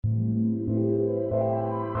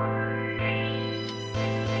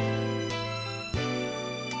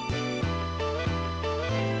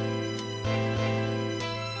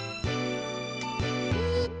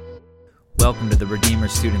welcome to the Redeemer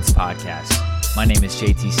Students Podcast. My name is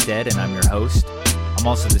JT Stead, and I'm your host. I'm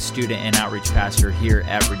also the student and outreach pastor here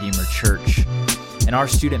at Redeemer Church. And our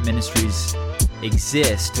student ministries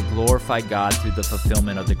exist to glorify God through the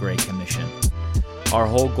fulfillment of the Great Commission. Our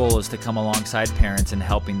whole goal is to come alongside parents in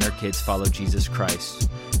helping their kids follow Jesus Christ.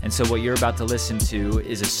 And so what you're about to listen to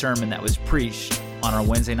is a sermon that was preached on our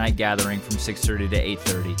Wednesday night gathering from 6:30 to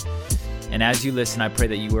 8:30. And as you listen, I pray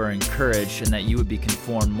that you are encouraged and that you would be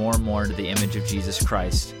conformed more and more into the image of Jesus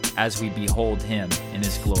Christ as we behold him in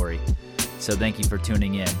his glory. So thank you for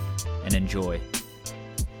tuning in and enjoy.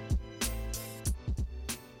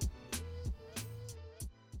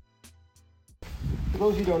 For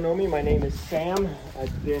those who don't know me, my name is Sam.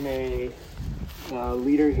 I've been a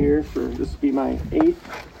leader here for, this will be my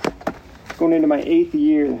going into my 8th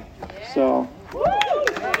year. So,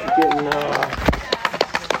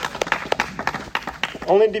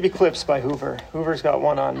 only to be eclipsed by Hoover. Hoover's got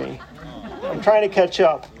one on me. I'm trying to catch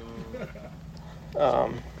up.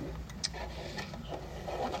 The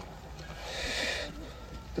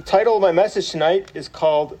title of my message tonight is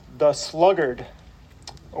called The Sluggard,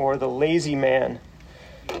 or The Lazy Man.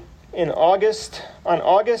 On August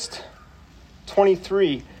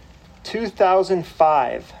 23,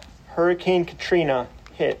 2005, Hurricane Katrina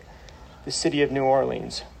hit the city of New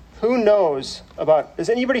Orleans. Does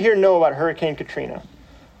anybody here know about Hurricane Katrina?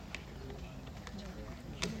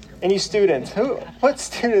 Any students? What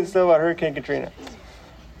students know about Hurricane Katrina?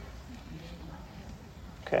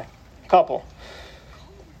 Okay, a couple.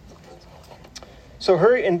 So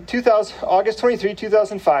August 23,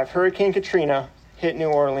 2005, Hurricane Katrina hit New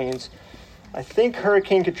Orleans. I think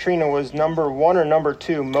Hurricane Katrina was number 1 or number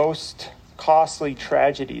 2 most costly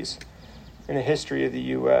tragedies in the history of the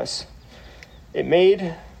U.S.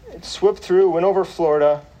 It swept through, went over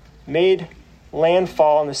Florida, made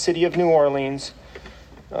landfall in the city of New Orleans.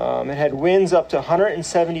 It had winds up to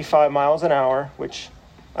 175 miles an hour, which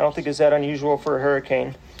I don't think is that unusual for a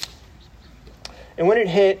hurricane. And when it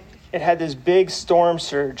hit, it had this big storm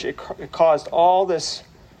surge. It caused all this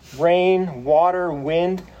rain, water,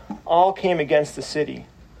 wind, all came against the city.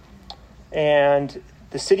 And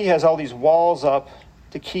the city has all these walls up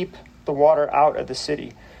to keep the water out of the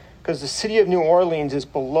city, because the city of New Orleans is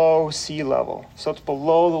below sea level. So it's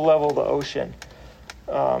below the level of the ocean.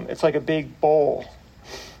 It's like a big bowl.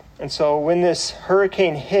 And so when this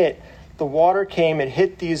hurricane hit, the water came and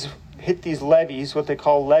hit these levees, what they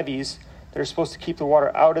call levees, that are supposed to keep the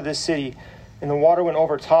water out of the city. And the water went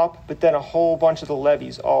over top, but then a whole bunch of the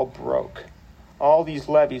levees all broke. All these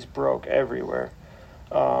levees broke everywhere.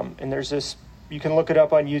 And there's this, you can look it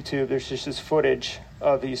up on YouTube, there's just this footage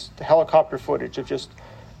of the helicopter footage of just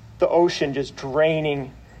the ocean just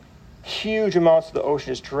draining, huge amounts of the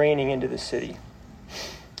ocean just draining into the city.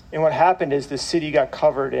 And what happened is the city got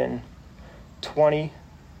covered in 20,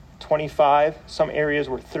 25, some areas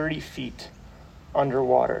were 30 feet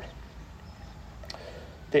underwater.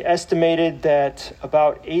 They estimated that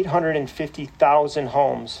about 850,000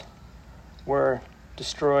 homes were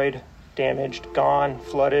destroyed, damaged, gone,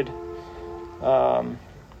 flooded. About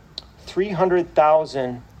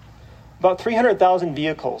 300,000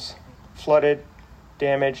 vehicles flooded,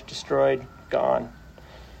 damaged, destroyed, gone.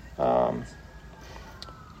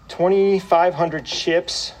 2,500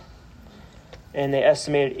 ships, and they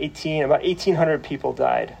estimated about 1,800 people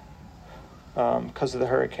died because of the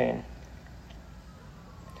hurricane.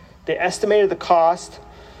 They estimated the cost,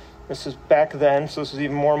 this was back then, so this was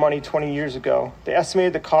even more money 20 years ago. They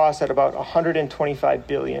estimated the cost at about $125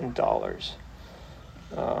 billion. So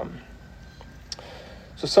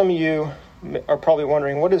some of you are probably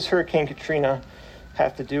wondering, what does Hurricane Katrina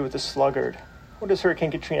have to do with the sluggard? What does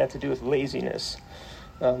Hurricane Katrina have to do with laziness?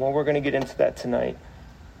 Well, we're going to get into that tonight.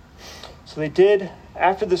 So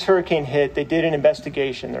after this hurricane hit, they did an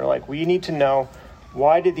investigation. They're like, we need to know,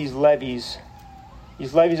 why did these levees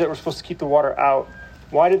that were supposed to keep the water out,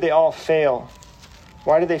 why did they all fail?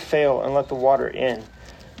 Why did they fail and let the water in?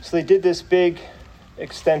 So they did this big,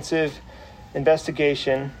 extensive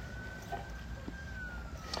investigation,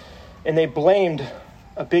 and they blamed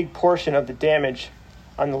a big portion of the damage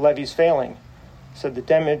on the levees failing. Said the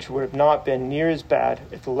damage would have not been near as bad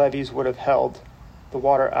if the levees would have held the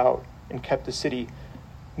water out and kept the city,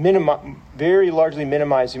 very largely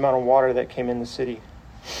minimized the amount of water that came in the city.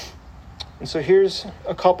 And so here's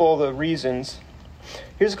a couple of the reasons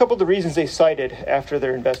they cited after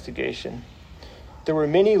their investigation. There were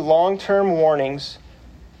many long-term warnings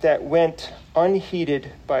that went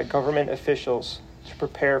unheeded by government officials to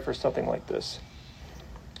prepare for something like this.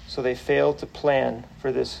 So they failed to plan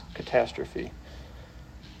for this catastrophe.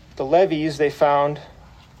 The levees, they found,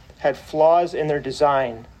 had flaws in their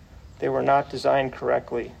design They were not designed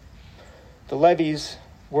correctly. The levees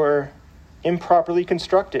were improperly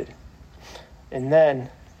constructed. And then,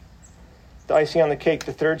 the icing on the cake,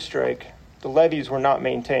 the third strike, the levees were not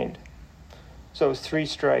maintained. So it was 3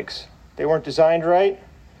 strikes. They weren't designed right,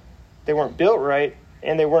 they weren't built right,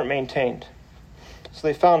 and they weren't maintained. So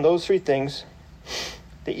they found those 3 things.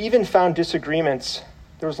 They even found disagreements.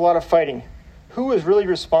 There was a lot of fighting. Who was really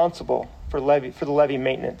responsible for the levee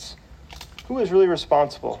maintenance? Who was really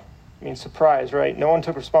responsible? I mean, surprise, right? No one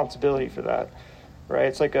took responsibility for that, right?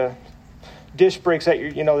 It's like a dish breaks at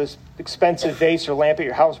your, this expensive vase or lamp at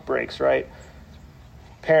your house breaks, right?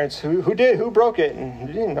 Parents, who broke it?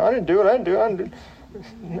 And I didn't do it.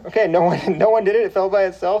 Okay, no one did it. It fell by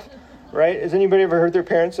itself, right? Has anybody ever heard their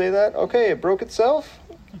parents say that? Okay, it broke itself.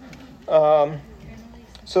 So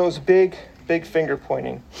it was big finger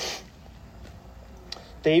pointing.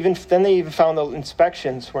 They even found the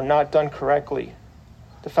inspections were not done correctly.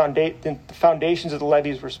 The foundations of the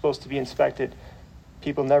levees were supposed to be inspected.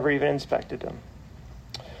 People never even inspected them.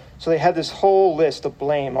 So they had this whole list of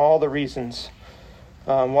blame, all the reasons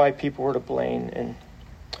why people were to blame. And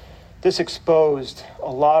this exposed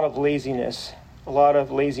a lot of laziness. A lot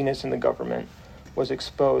of laziness in the government was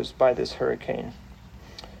exposed by this hurricane.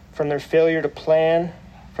 From their failure to plan,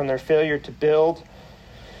 from their failure to build,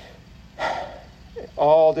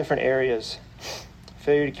 all different areas.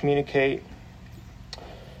 Failure to communicate.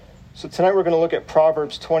 So tonight we're going to look at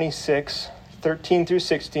Proverbs 26, 13 through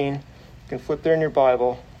 16. You can flip there in your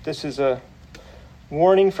Bible. This is a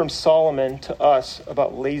warning from Solomon to us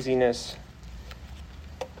about laziness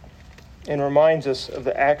and reminds us of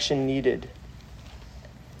the action needed.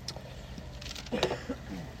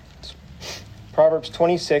 Proverbs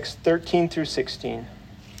 26, 13 through 16.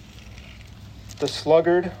 The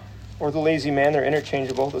sluggard or the lazy man, they're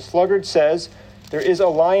interchangeable. The sluggard says, "There is a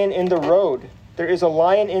lion in the road. There is a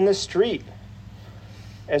lion in the street.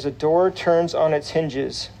 As a door turns on its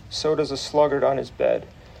hinges, so does a sluggard on his bed.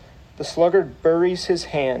 The sluggard buries his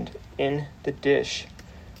hand in the dish.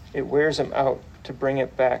 It wears him out to bring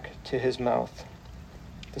it back to his mouth.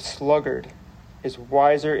 The sluggard is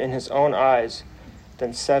wiser in his own eyes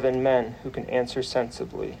than 7 men who can answer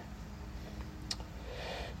sensibly."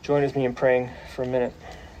 Join with me in praying for a minute.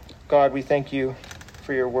 God, we thank you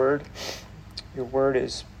for your word. Your word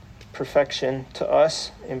is perfection to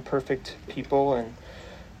us, imperfect people. And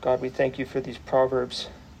God, we thank you for these proverbs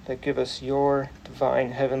that give us your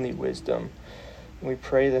divine heavenly wisdom. And we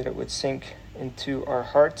pray that it would sink into our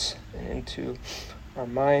hearts and into our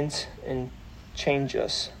minds and change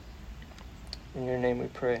us. In your name we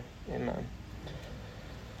pray. Amen.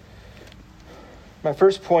 My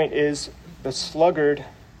first point is the sluggard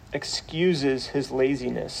excuses his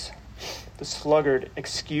laziness. The sluggard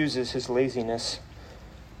excuses his laziness.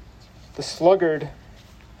 The sluggard,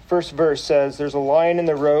 first verse says, "There's a lion in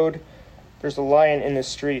the road, there's a lion in the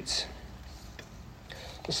streets."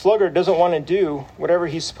 The sluggard doesn't want to do whatever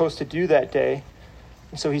he's supposed to do that day,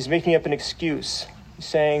 and so he's making up an excuse. He's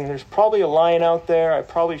saying, there's probably a lion out there, I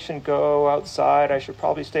probably shouldn't go outside, I should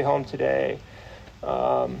probably stay home today.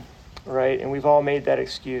 Right? And we've all made that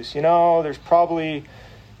excuse. There's probably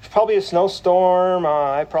a snowstorm,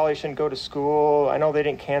 I probably shouldn't go to school, I know they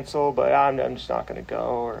didn't cancel, but I'm just not going to go.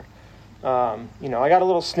 Or I got a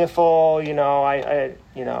little sniffle, I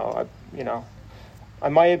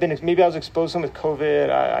might have been, maybe I was exposed to them with COVID.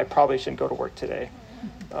 I probably shouldn't go to work today.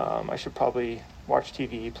 I should probably watch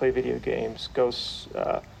TV, play video games,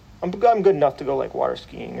 I'm good enough to go like water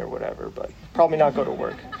skiing or whatever, but probably not go to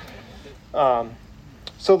work.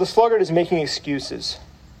 So the sluggard is making excuses.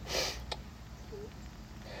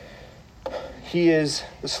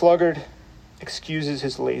 The sluggard excuses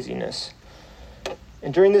his laziness.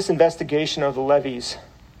 And during this investigation of the levees,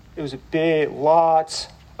 it was lots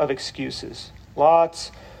of excuses.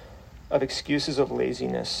 Lots of excuses of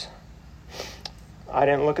laziness. I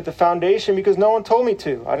didn't look at the foundation because no one told me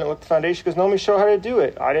to. I didn't look at the foundation because no one showed how to do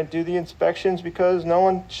it. I didn't do the inspections because no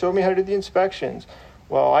one showed me how to do the inspections.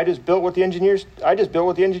 Well, I just built what the engineers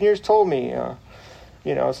told me.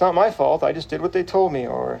 It's not my fault. I just did what they told me.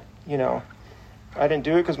 Or, I didn't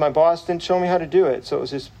do it because my boss didn't show me how to do it. So it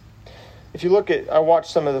was just, if you look at, I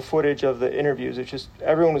watched some of the footage of the interviews. It's just,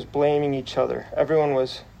 everyone was blaming each other. Everyone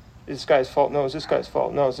was, this guy's fault. No, it's this guy's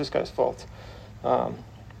fault. No, it's this guy's fault. And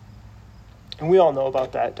we all know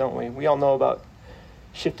about that, don't we? We all know about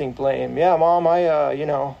shifting blame. Yeah, Mom, I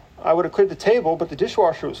would have cleared the table, but the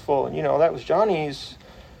dishwasher was full. And, that was Johnny's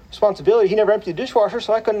responsibility. He never emptied the dishwasher,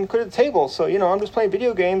 so I couldn't clear the table. So, I'm just playing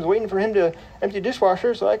video games, waiting for him to empty the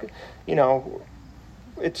dishwasher so I could,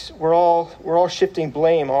 we're all shifting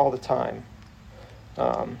blame all the time.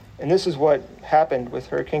 And this is what happened with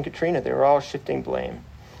Hurricane Katrina. They were all shifting blame.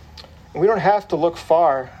 And we don't have to look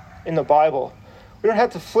far in the Bible. We don't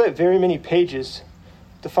have to flip very many pages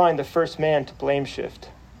to find the first man to blame shift.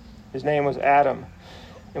 His name was Adam.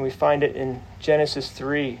 And we find it in Genesis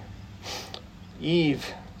 3.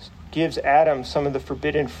 Eve gives Adam some of the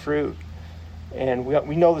forbidden fruit. And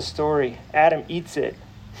we know the story. Adam eats it.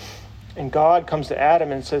 And God comes to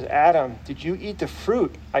Adam and says, Adam, did you eat the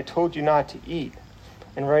fruit I told you not to eat?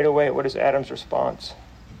 And right away, what is Adam's response?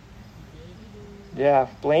 Yeah,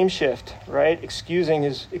 blame shift, right? Excusing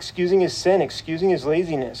his sin, excusing his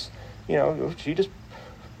laziness. She just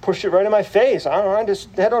pushed it right in my face. I just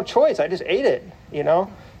had no choice. I just ate it,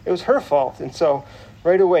 It was her fault. And so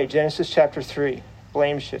right away, Genesis chapter 3,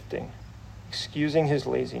 blame shifting, excusing his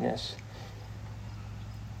laziness.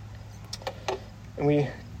 And we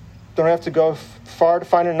don't have to go far to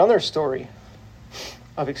find another story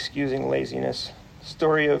of excusing laziness.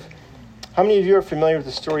 How many of you are familiar with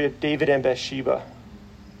the story of David and Bathsheba?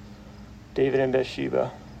 David and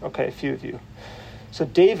Bathsheba. Okay, a few of you. So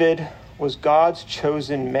David was God's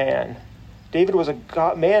chosen man. David was a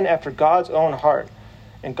man after God's own heart.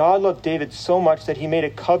 And God loved David so much that he made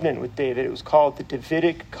a covenant with David. It was called the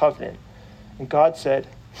Davidic covenant. And God said,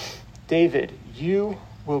 David, you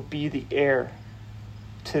will be the heir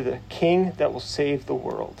to the king that will save the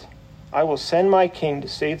world. I will send my king to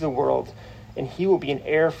save the world, and he will be an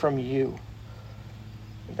heir from you.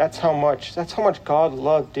 That's how much God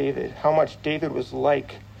loved David, how much David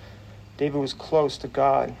was close to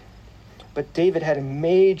God. But David had a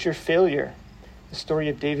major failure. The story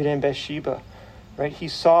of David and Bathsheba, right? He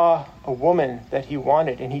saw a woman that he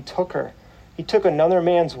wanted, and he took her. He took another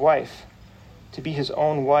man's wife to be his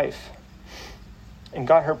own wife and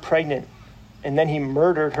got her pregnant. And then he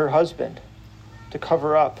murdered her husband to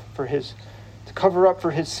cover up for his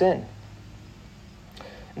sin.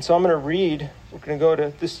 And so we're going to go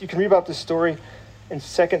to this. You can read about this story in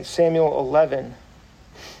 2 Samuel 11.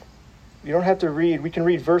 You don't have to read. We can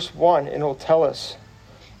read verse 1, and it'll tell us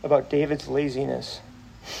about David's laziness.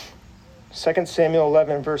 2 Samuel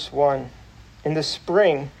 11, verse 1. In the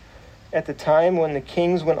spring, at the time when the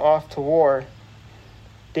kings went off to war,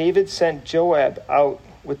 David sent Joab out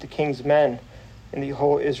with the king's men and the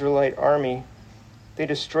whole Israelite army. They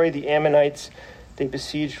destroyed the Ammonites. They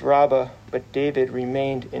besieged Rabbah, but David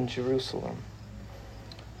remained in Jerusalem.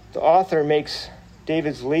 The author makes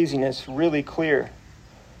David's laziness really clear.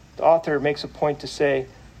 The author makes a point to say,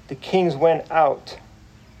 the kings went out,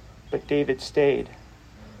 but David stayed.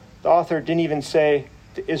 The author didn't even say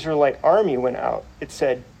the Israelite army went out.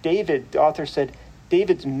 The author said,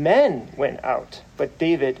 David's men went out, but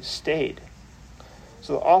David stayed.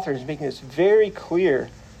 So the author is making this very clear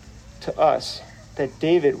to us that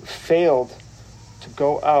David failed to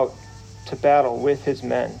go out to battle with his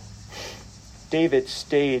men. David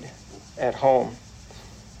stayed at home.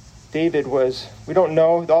 We don't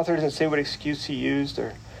know, the author doesn't say what excuse he used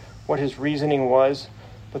or what his reasoning was,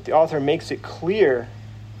 but the author makes it clear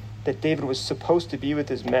that David was supposed to be with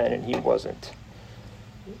his men and he wasn't.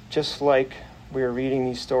 Just like we are reading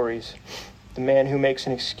these stories, the man who makes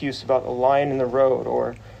an excuse about a lion in the road,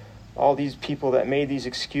 or all these people that made these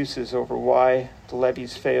excuses over why the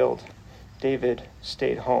levees failed, David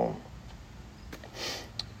stayed home.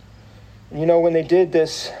 And when they did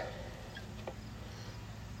this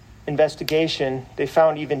investigation, they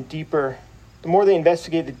found even deeper. The more they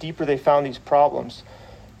investigated, the deeper they found these problems.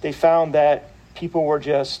 They found that guys were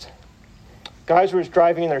just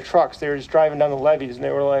driving in their trucks. They were just driving down the levees, and they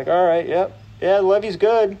were like, all right, yeah, the levee's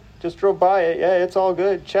good. Just drove by it. Yeah, it's all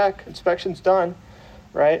good. Check. Inspection's done.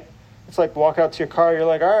 Right? It's like walk out to your car. You're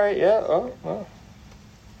like, all right, yeah,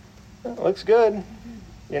 it looks good.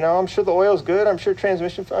 I'm sure the oil's good. I'm sure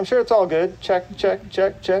I'm sure it's all good. Check, check,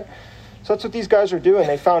 check, check. So that's what these guys were doing.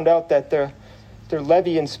 They found out that their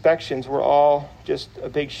levee inspections were all just a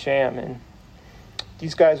big sham. And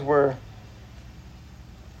these guys were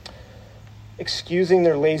excusing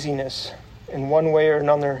their laziness in one way or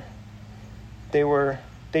another.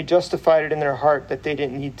 They justified it in their heart that they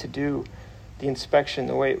didn't need to do the inspection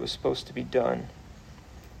the way it was supposed to be done.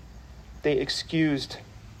 They excused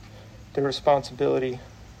their responsibility.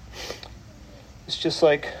 It's just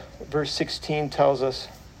like verse 16 tells us.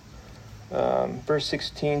 Verse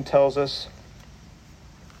 16 tells us,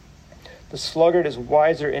 the sluggard is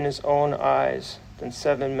wiser in his own eyes than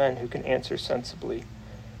 7 men who can answer sensibly.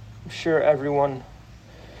 I'm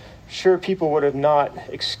sure people would have not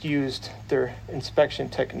excused their inspection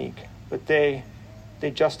technique, but they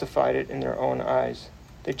justified it in their own eyes.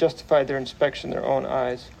 They justified their inspection in their own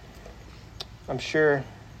eyes. I'm sure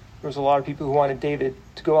there was a lot of people who wanted David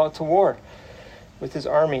to go out to war. with his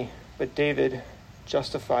army, but David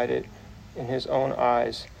justified it in his own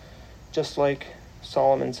eyes. Just like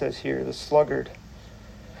Solomon says here, the sluggard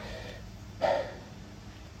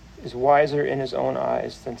is wiser in his own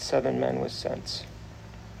eyes than 7 men with sense.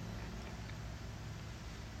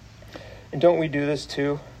 And don't we do this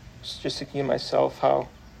too? Just thinking of myself, how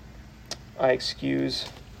I excuse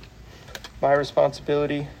my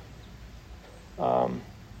responsibility. I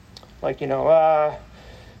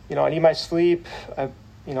need my sleep. I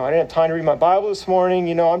didn't have time to read my Bible this morning.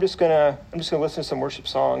 I'm just gonna listen to some worship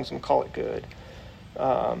songs and call it good.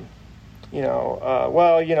 I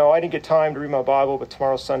didn't get time to read my Bible, but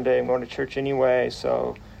tomorrow's Sunday. I'm going to church anyway,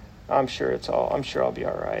 so I'm sure I'll be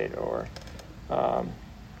all right. Or, I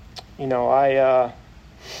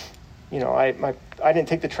didn't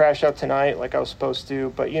take the trash out tonight like I was supposed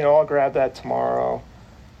to, but I'll grab that tomorrow.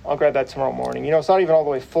 I'll grab that tomorrow morning. It's not even all the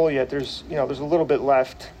way full yet. There's a little bit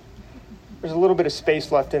left. There's a little bit of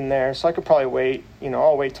space left in there, so I could probably wait.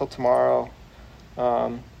 I'll wait till tomorrow.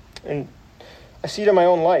 And I see it in my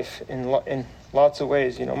own life in lots of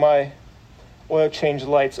ways. My oil change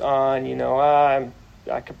light's on.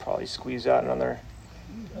 I could probably squeeze out another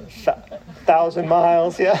 1,000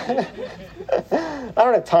 miles. Yeah. I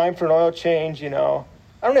don't have time for an oil change. I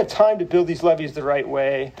don't have time to build these levees the right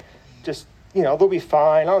way. Just, they'll be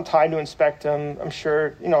fine. I don't have time to inspect them. I'm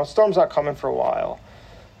sure, storm's not coming for a while.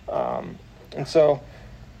 And so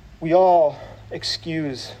we all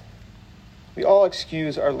excuse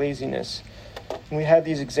our laziness. And we have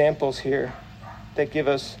these examples here that give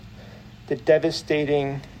us that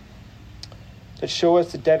show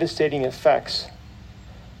us the devastating effects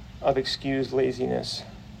of excused laziness.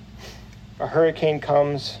 A hurricane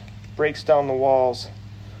comes, breaks down the walls.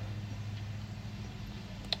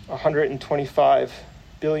 $125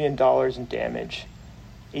 billion in damage.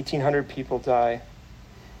 1,800 people die.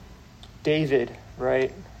 David,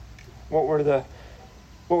 right? What were the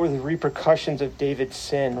repercussions of David's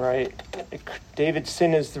sin, right? David's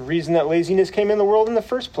sin is the reason that laziness came in the world in the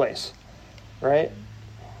first place, right?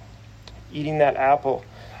 Eating that apple.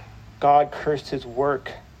 God cursed his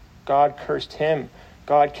work. God cursed him.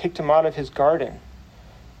 God kicked him out of his garden.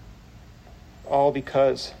 All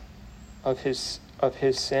because of his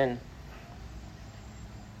sin.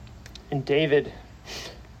 And David,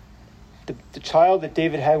 the child that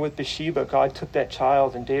David had with Bathsheba, God took that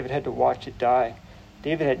child and David had to watch it die.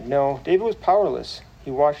 David was powerless.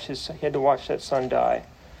 He had to watch that son die.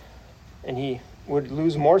 And he would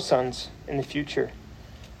lose more sons in the future.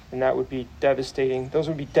 And that would be devastating. Those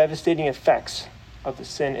would be devastating effects of the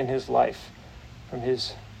sin in his life from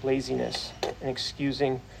his laziness and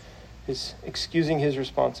excusing his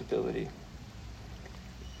responsibility.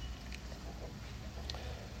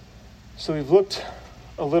 So we've looked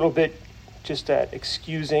a little bit just at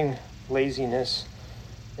excusing laziness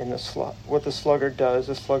and what the sluggard does.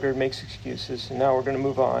 The sluggard makes excuses. And now we're going to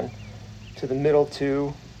move on to the middle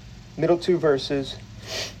two verses.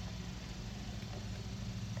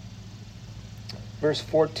 Verse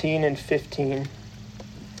 14 and 15.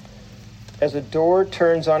 As a door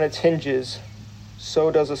turns on its hinges, so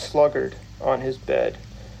does a sluggard on his bed.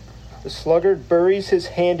 The sluggard buries his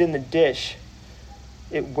hand in the dish.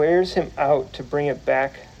 It wears him out to bring it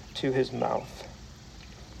back to his mouth.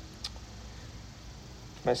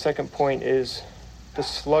 My second point is the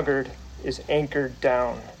sluggard is anchored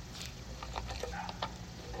down.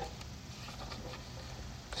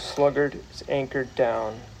 Sluggard is anchored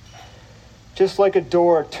down. Just like a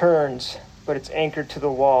door turns, but it's anchored to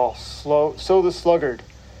the wall, so the sluggard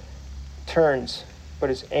turns, but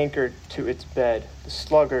is anchored to its bed.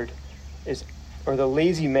 The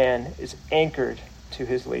lazy man is anchored to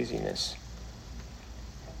his laziness.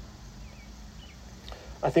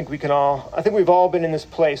 I think we've all been in this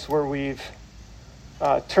place where we've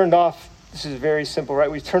turned off. This is very simple,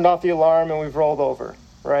 right? We've turned off the alarm and we've rolled over,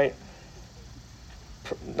 right?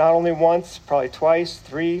 Not only once, probably twice,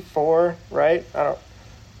 3, 4, right?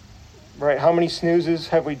 Right? How many snoozes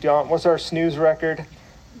have we done? What's our snooze record?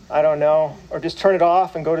 I don't know. Or just turn it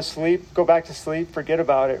off and go to sleep. Go back to sleep. Forget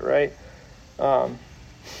about it, right?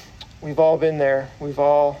 We've all been there.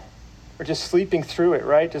 We're just sleeping through it,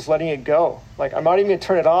 right? Just letting it go. Like, I'm not even going to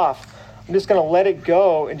turn it off. I'm just going to let it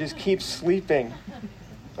go and just keep sleeping.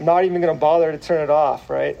 I'm not even going to bother to turn it off,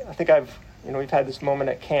 right? I think we've had this moment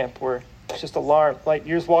at camp where it's just alarm. Like,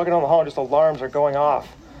 you're just walking down the hall and just alarms are going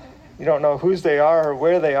off. You don't know whose they are or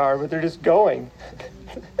where they are, but they're just going.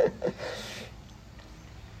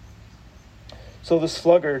 So the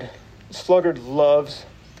sluggard loves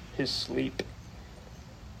his sleep.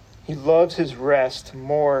 He loves his rest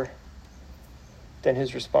more than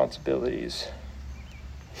his responsibilities.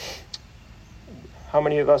 How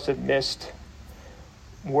many of us have missed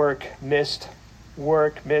work, missed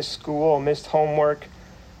school, missed homework,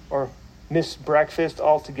 or missed breakfast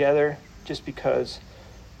altogether just because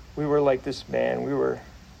we were like this man? We were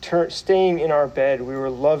staying in our bed. We were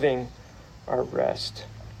loving our rest.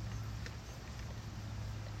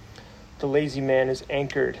 The lazy man is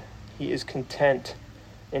anchored. He is content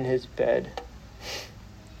in his bed.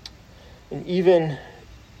 And even,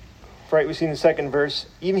 right, we see in the second verse,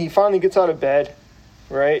 even he finally gets out of bed,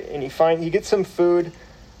 right? And he gets some food,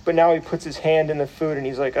 but now he puts his hand in the food and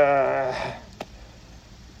he's like, I'm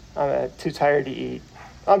too tired to eat.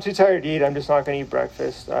 I'm too tired to eat. I'm just not going to eat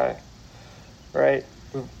breakfast. Right?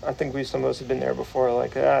 I think some of us have been there before,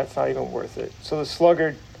 like, it's not even worth it. So the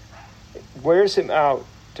sluggard wears him out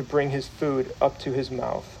to bring his food up to his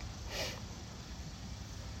mouth.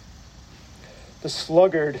 The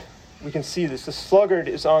sluggard, we can see this. The sluggard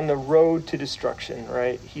is on the road to destruction,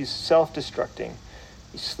 right? He's self-destructing.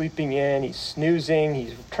 He's sleeping in, he's snoozing,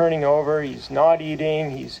 he's turning over, he's not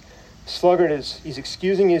eating, he's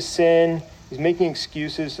excusing his sin, he's making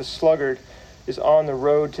excuses. The sluggard is on the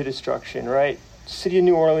road to destruction, right? The city of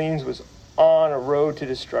New Orleans was on a road to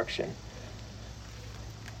destruction.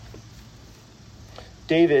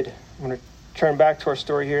 David, I'm going to turn back to our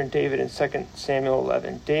story here in David in 2 Samuel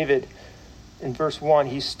 11. David, in verse 1,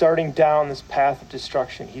 he's starting down this path of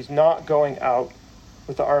destruction. He's not going out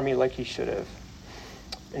with the army like he should have.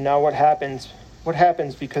 And now what happens? What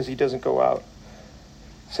happens because he doesn't go out?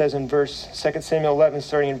 It says in 2 Samuel 11,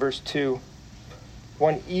 starting in verse 2,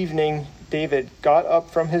 one evening David got up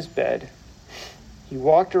from his bed. He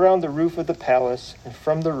walked around the roof of the palace, and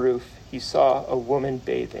from the roof he saw a woman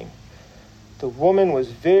bathing. The woman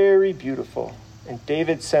was very beautiful, and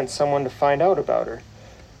David sent someone to find out about her.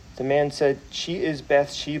 The man said, "She is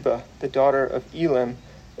Bathsheba, the daughter of Elam,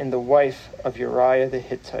 and the wife of Uriah the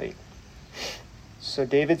Hittite." So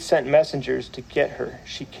David sent messengers to get her.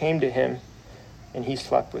 She came to him, and he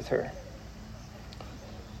slept with her.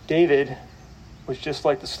 David was just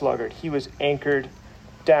like the sluggard. He was anchored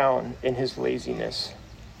down in his laziness.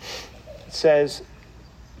 It says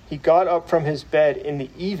he got up from his bed in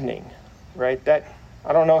the evening, right? That,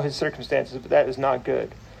 I don't know his circumstances, but that is not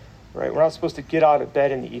good, right? We're not supposed to get out of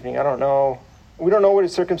bed in the evening. I don't know. We don't know what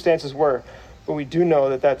his circumstances were, but we do know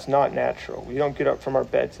that that's not natural. We don't get up from our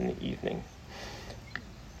beds in the evening.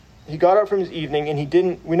 He got up from his evening, and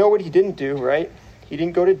we know what he didn't do, right? He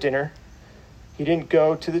didn't go to dinner. He didn't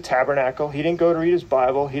go to the tabernacle. He didn't go to read his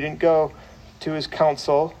Bible. He didn't go to his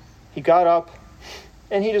council. He got up,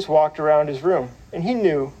 and he just walked around his room. And he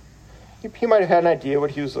knew, he might have had an idea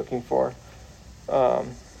what he was looking for. But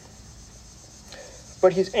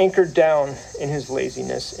he's anchored down in his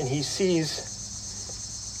laziness, and he sees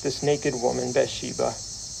this naked woman, Bathsheba,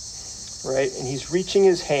 right? And he's reaching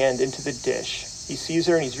his hand into the dish. He sees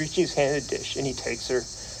her, and he's reaching his hand in the dish, and he takes her,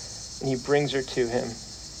 and he brings her to him.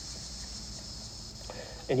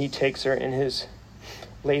 And he takes her in his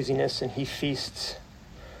laziness, and he feasts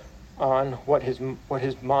on what his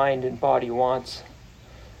mind and body wants.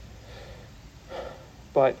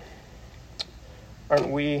 But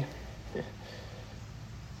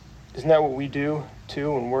isn't that what we do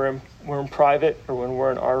too when we're in private or when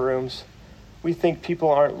we're in our rooms? We think people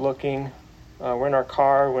aren't looking. We're in our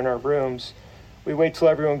car, we're in our rooms. We wait till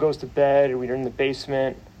everyone goes to bed, or we're in the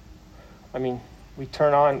basement. We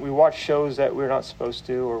watch shows that we're not supposed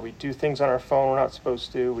to, or we do things on our phone we're not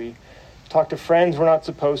supposed to. We talk to friends we're not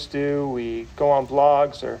supposed to. We go on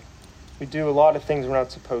blogs, or we do a lot of things we're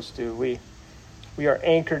not supposed to. We are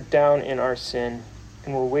anchored down in our sin,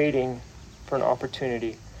 and we're waiting for an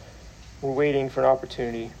opportunity. We're waiting for an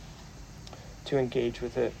opportunity to engage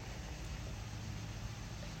with it.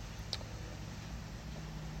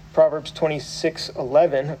 Proverbs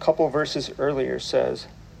 26:11, a couple verses earlier, says,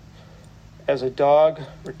 "As a dog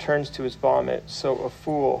returns to his vomit, so a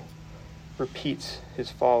fool repeats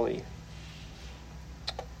his folly."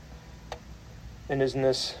 And isn't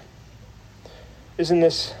this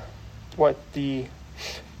what the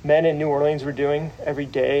men in New Orleans were doing every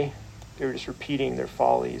day? They were just repeating their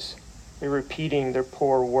follies. They were repeating their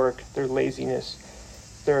poor work, their laziness,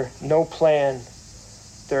 their no plan,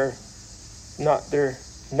 their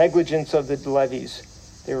negligence of the levees.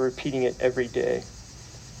 They were repeating it every day.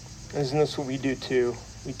 Isn't this what we do too?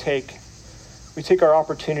 We take our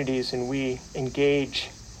opportunities and we engage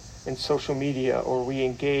in social media, or we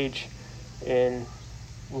engage in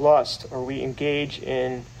lust, or we engage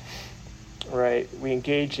in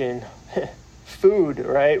food,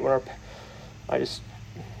 right?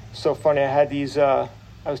 So funny. I had these. I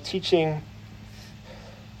was teaching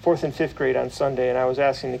 4th and 5th grade on Sunday, and I was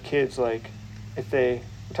asking the kids, like, if they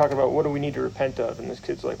we're talking about what do we need to repent of, and this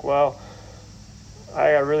kid's like, well,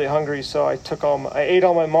 I got really hungry, so I ate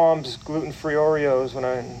all my mom's gluten-free Oreos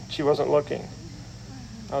when she wasn't looking.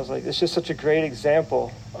 I was like, it's just such a great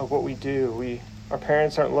example of what we do. Our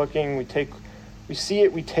parents aren't looking. We see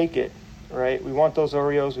it, we take it, right? We want those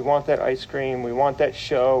Oreos. We want that ice cream. We want that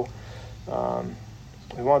show.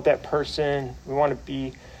 We want that person. We want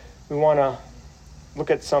to look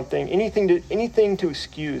at something, anything to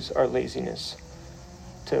excuse our laziness,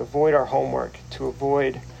 to avoid our homework, to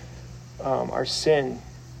avoid our sin.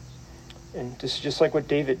 And this is just like what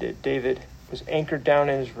David did. David was anchored down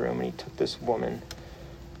in his room, and he took this woman.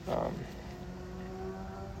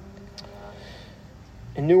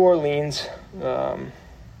 In New Orleans,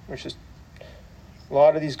 which is a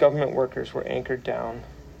lot of these government workers were anchored down.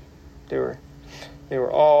 They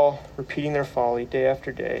were all repeating their folly day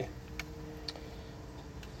after day.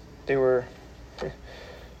 They were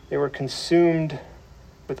consumed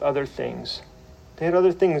with other things. They had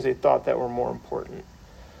other things they thought that were more important.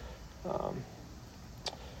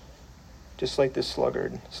 Just like this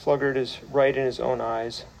sluggard. Sluggard is right in his own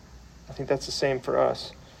eyes. I think that's the same for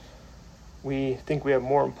us. We think we have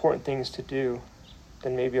more important things to do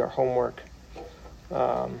than maybe our homework.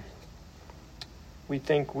 We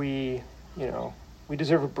think we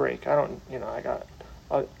deserve a break. I'll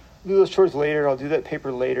do those chores later. I'll do that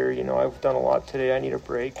paper later. I've done a lot today. I need a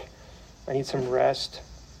break. I need some rest.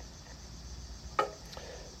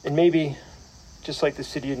 And maybe, just like the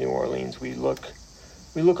city of New Orleans, we look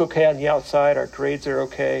okay on the outside. Our grades are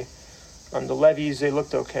okay. On the levees, they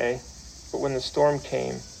looked okay. But when the storm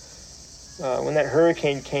came, when that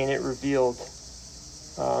hurricane came, it revealed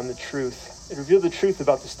the truth. It revealed the truth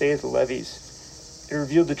about the state of the levees. It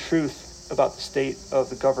revealed the truth about the state of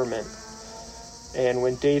the government. And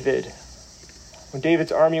when David's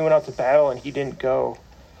army went out to battle and he didn't go,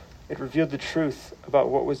 it revealed the truth about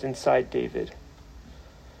what was inside David.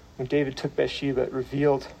 When David took Bathsheba, it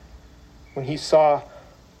revealed, when he saw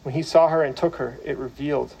her and took her, it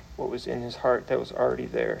revealed what was in his heart that was already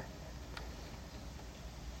there.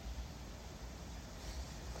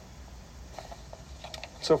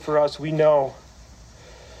 So for us, we know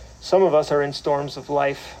some of us are in storms of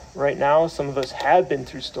life right now. Some of us have been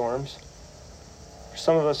through storms. For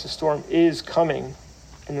some of us, the storm is coming,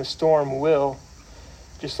 and the storm will,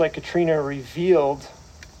 just like Katrina revealed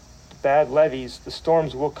the bad levees, the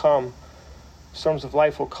storms will come. Storms of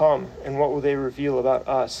life will come, and what will they reveal about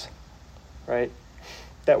us, right?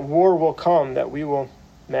 That war will come, that war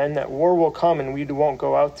will come, and we won't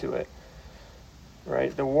go out to it,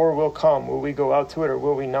 right? The war will come. Will we go out to it, or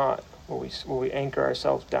will we not? Will we anchor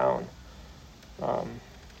ourselves down?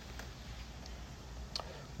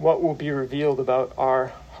 What will be revealed about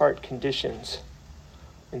our heart conditions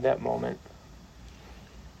in that moment?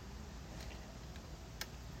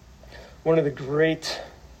 One of the great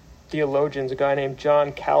theologians, a guy named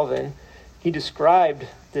John Calvin, he described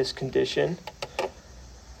this condition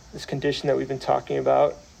that we've been talking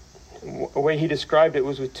about. The way he described it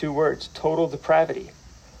was with two words: total depravity.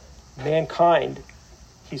 Mankind,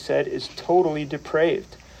 he said, is totally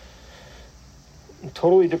depraved.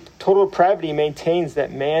 Total depravity maintains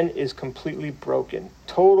that man is completely broken.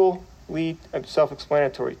 Totally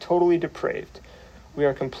self-explanatory. Totally depraved. We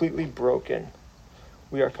are completely broken.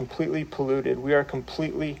 We are completely polluted. We are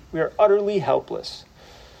utterly helpless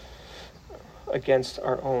against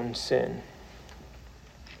our own sin.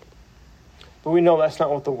 But we know that's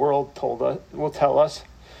not what the world will tell us,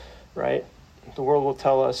 right? The world will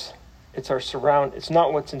tell us it's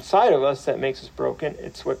not what's inside of us that makes us broken,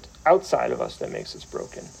 it's what's outside of us that makes us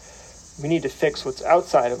broken. We need to fix what's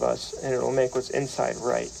outside of us, and it'll make what's inside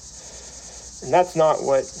right. And that's not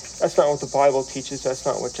what the Bible teaches. That's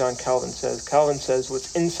not what John Calvin says. Calvin says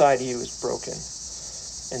what's inside of you is broken,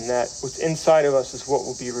 and that what's inside of us is what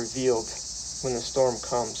will be revealed when the storm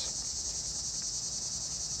comes.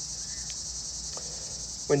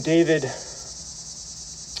 When David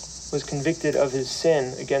was convicted of his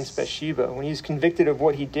sin against Bathsheba, when he's convicted of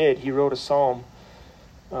what he did, he wrote a psalm.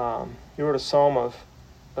 He wrote a psalm of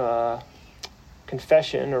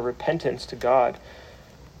confession or repentance to God.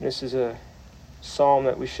 And this is a psalm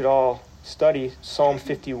that we should all study, Psalm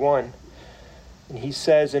 51. And he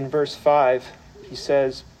says in verse 5, he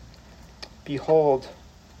says, "Behold,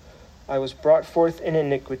 I was brought forth in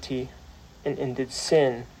iniquity, and did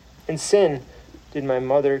sin. In sin did my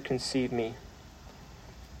mother conceive me."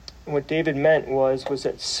 And what David meant was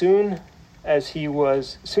that as soon as he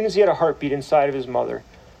had a heartbeat inside of his mother,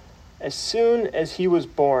 as soon as he was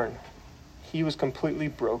born, he was completely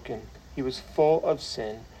broken. He was full of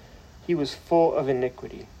sin. He was full of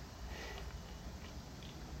iniquity.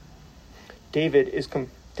 David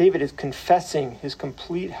David is confessing his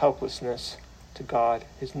complete helplessness to God,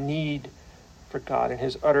 his need for God, and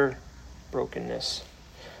his utter brokenness.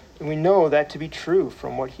 And we know that to be true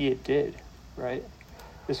from what he did, right?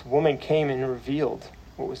 This woman came and revealed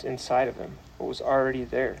what was inside of him, what was already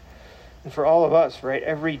there. And for all of us, right,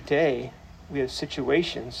 every day we have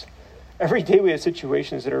situations that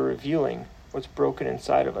are revealing what's broken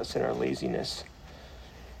inside of us in our laziness.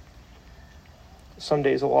 Some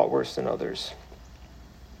days a lot worse than others.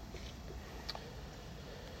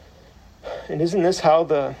 And isn't this how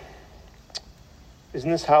the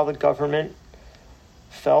government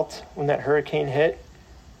felt when that hurricane hit?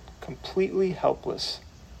 Completely helpless.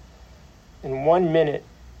 In 1 minute,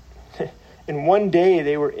 in one day,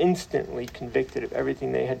 they were instantly convicted of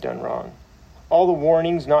everything they had done wrong. All the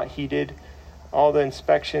warnings not heeded, all the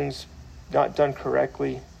inspections not done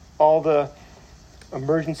correctly, all the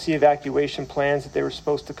emergency evacuation plans that they were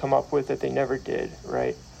supposed to come up with that they never did,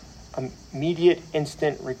 right? Immediate,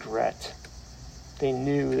 instant regret. They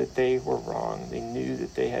knew that they were wrong. They knew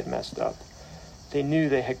that they had messed up. They knew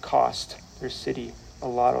they had cost their city a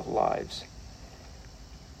lot of lives.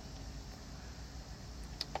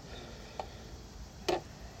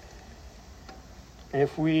 And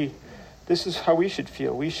this is how we should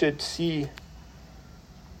feel. We should see,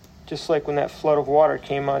 just like when that flood of water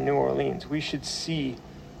came on New Orleans, we should see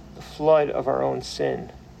the flood of our own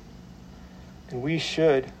sin. And we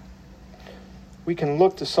can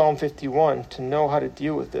look to Psalm 51 to know how to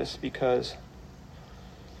deal with this, because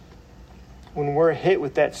when we're hit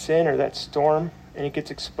with that sin or that storm and it gets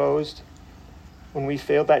exposed, when we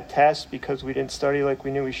failed that test because we didn't study like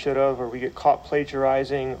we knew we should have, or we get caught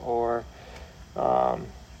plagiarizing, or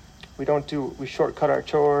we shortcut our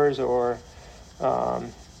chores, or our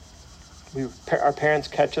parents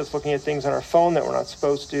catch us looking at things on our phone that we're not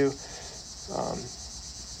supposed to.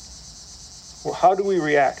 How do we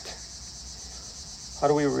react? How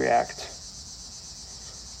do we react?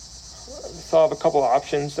 So I have a couple of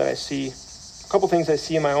options that I see, a couple things I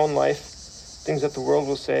see in my own life, things that the world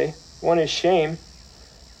will say. One is shame.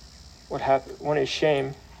 One is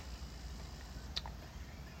shame.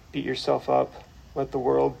 Beat yourself up. Let the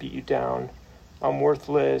world beat you down. I'm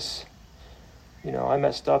worthless. I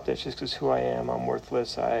messed up. That's just because who I am. I'm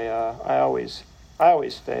worthless. I always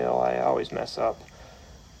fail. I always mess up.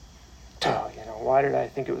 Why did I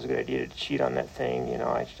think it was a good idea to cheat on that thing?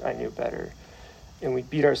 I knew better. And we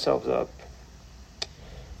beat ourselves up.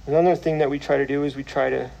 Another thing that we try to do is we try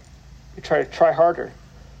to try harder.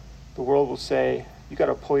 The world will say, you got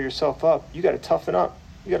to pull yourself up. You got to toughen up.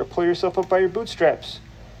 You got to pull yourself up by your bootstraps.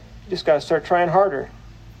 You just got to start trying harder.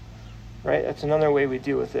 Right? That's another way we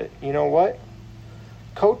deal with it. You know what?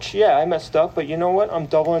 Coach, yeah, I messed up, but you know what? I'm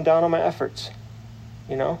doubling down on my efforts.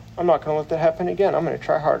 I'm not going to let that happen again. I'm going to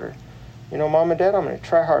try harder. Mom and Dad, I'm going to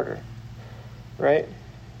try harder. Right?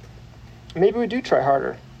 Maybe we do try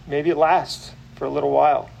harder. Maybe it lasts for a little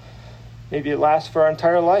while. Maybe it lasts for our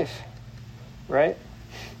entire life. Right?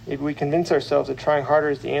 Maybe we convince ourselves that trying harder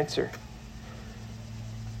is the answer.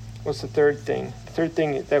 What's the third thing? The third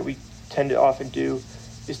thing that we tend to often do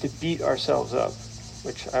is to beat ourselves up,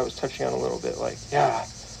 which I was touching on a little bit. Like,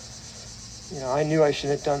 I knew I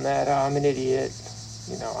shouldn't have done that. Oh, I'm an idiot.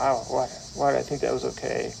 Why did I think that was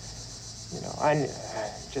okay?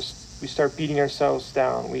 We start beating ourselves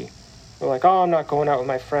down. We're like, oh, I'm not going out with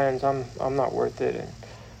my friends. I'm not worth it. And,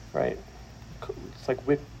 right? It's like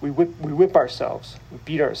we whip ourselves. We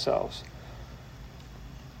beat ourselves.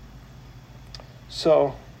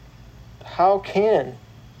 So, how can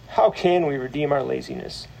we redeem our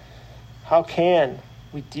laziness? How can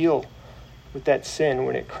we deal with that sin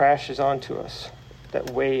when it crashes onto us?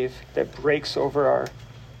 That wave that breaks over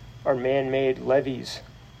our man-made levees.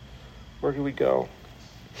 Where do we go?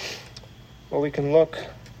 Well, we can look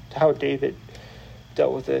to how David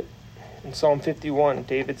dealt with it. In Psalm 51,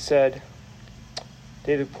 David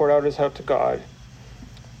poured out his heart to God,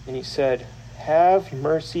 and he said, "Have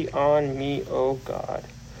mercy on me, O God,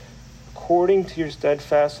 according to your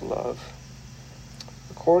steadfast love,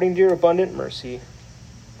 according to your abundant mercy,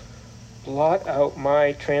 blot out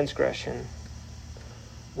my transgression.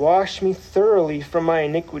 Wash me thoroughly from my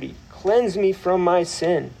iniquity. Cleanse me from my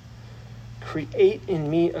sin. Create in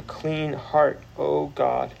me a clean heart, O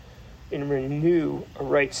God, and renew a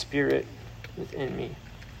right spirit within me."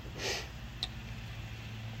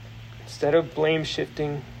 Instead of blame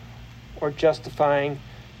shifting or justifying,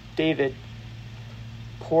 David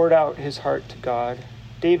poured out his heart to God.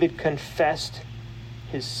 David confessed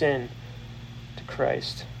his sin to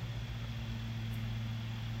Christ.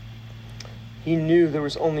 He knew there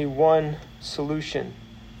was only one solution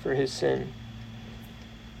for his sin.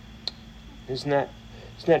 Isn't that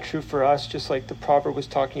Isn't that true for us? Just like the proverb was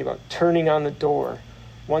talking about, turning on the door.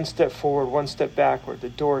 One step forward, one step backward. The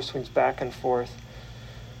door swings back and forth.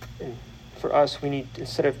 And for us, we need,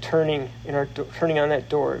 instead of turning on that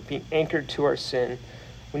door, being anchored to our sin,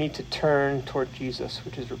 we need to turn toward Jesus,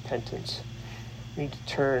 which is repentance. We need to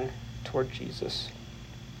turn toward Jesus.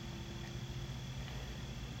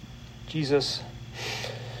 Jesus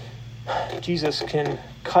can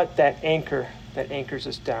cut that anchor that anchors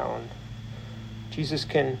us down. Jesus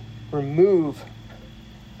can remove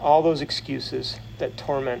all those excuses that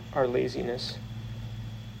torment our laziness.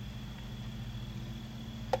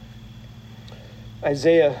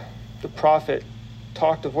 Isaiah, the prophet,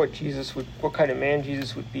 talked of what kind of man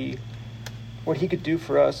Jesus would be, what he could do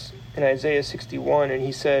for us in Isaiah 61, and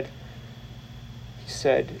he said,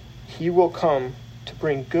 he will come to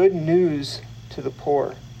bring good news to the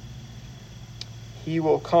poor. He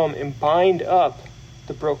will come and bind up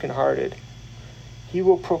the brokenhearted. He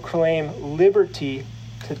will proclaim liberty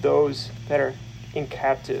to those that are in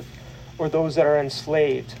captive, or those that are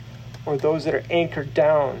enslaved, or those that are anchored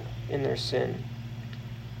down in their sin.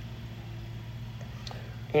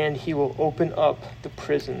 And he will open up the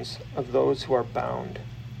prisons of those who are bound.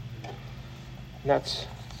 And that's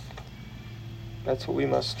what we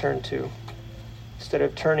must turn to. Instead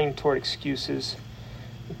of turning toward excuses,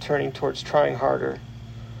 and turning towards trying harder,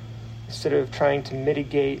 instead of trying to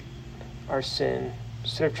mitigate our sin,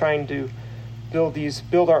 instead of trying to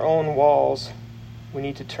build our own walls, we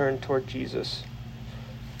need to turn toward Jesus.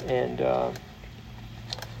 And I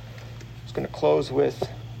was going to close with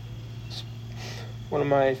one of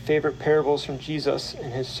my favorite parables from Jesus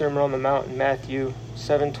in his Sermon on the Mount in Matthew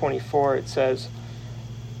 7:24. It says,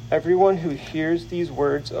 "Everyone who hears these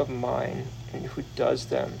words of mine and who does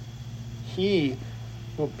them, he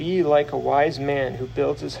will be like a wise man who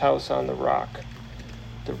builds his house on the rock.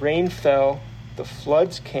 The rain fell, the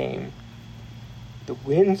floods came, the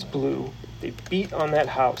winds blew, they beat on that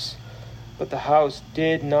house, but the house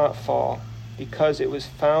did not fall, because it was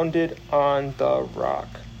founded on the rock.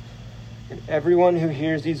 And everyone who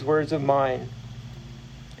hears these words of mine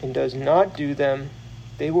and does not do them,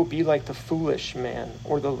 they will be like the foolish man,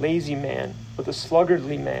 or the lazy man, or the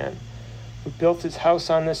sluggardly man, who built his house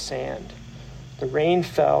on the sand. The rain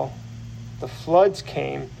fell, the floods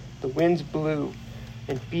came, the winds blew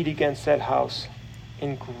and beat against that house,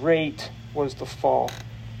 and great was the fall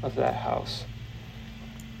of that house."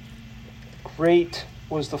 Great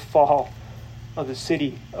was the fall of the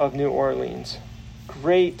city of New Orleans.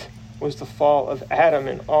 Great was the fall of Adam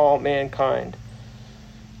and all mankind.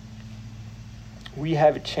 We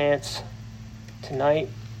have a chance tonight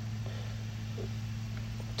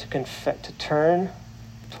to turn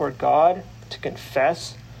toward God, to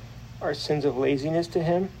confess our sins of laziness to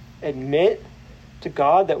him, admit to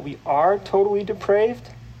God that we are totally depraved,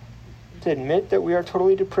 to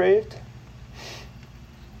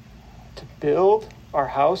build our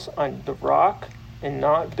house on the rock and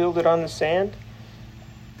not build it on the sand.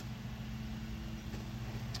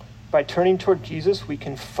 By turning toward Jesus, we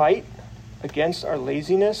can fight against our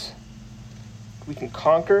laziness. We can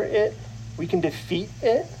conquer it. We can defeat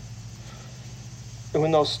it. And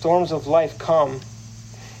when those storms of life come,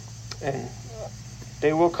 and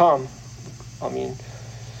they will come, I mean,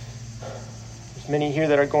 there's many here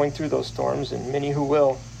that are going through those storms and many who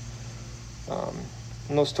will.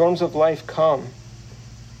 When those storms of life come,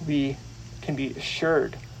 we can be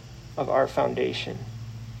assured of our foundation.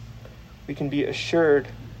 We can be assured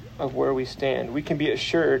of where we stand. We can be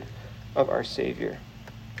assured of our Savior.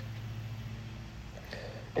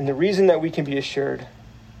 And the reason that we can be assured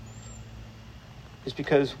is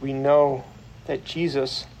because we know that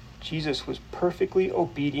Jesus was perfectly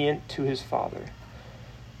obedient to his Father.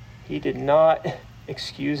 He did not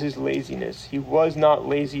excuse his laziness. He was not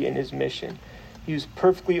lazy in his mission. He was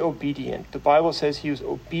perfectly obedient. The Bible says he was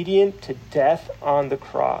obedient to death on the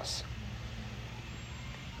cross.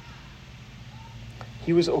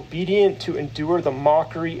 He was obedient to endure the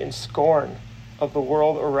mockery and scorn of the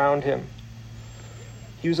world around him.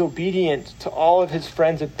 He was obedient to all of his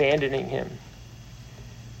friends abandoning him.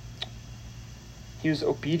 He was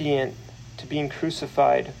obedient to being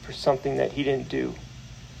crucified for something that he didn't do.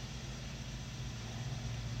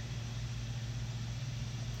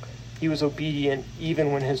 He was obedient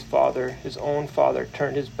even when his own father,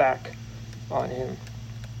 turned his back on him.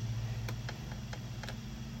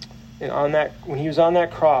 And when he was on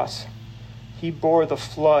that cross, he bore the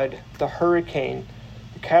flood, the hurricane,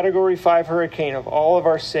 the Category 5 hurricane of all of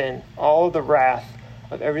our sin, all of the wrath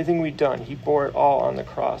of everything we'd done. He bore it all on the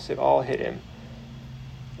cross. It all hit him.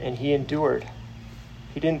 And he endured.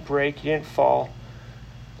 He didn't break. He didn't fall.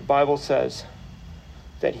 The Bible says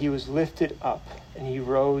that he was lifted up and he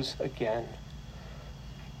rose again,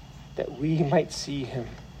 that we might see him,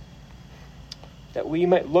 that we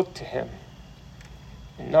might look to him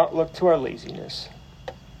and not look to our laziness,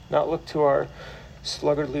 not look to our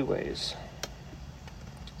sluggardly ways.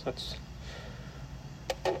 So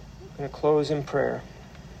I'm going to close in prayer.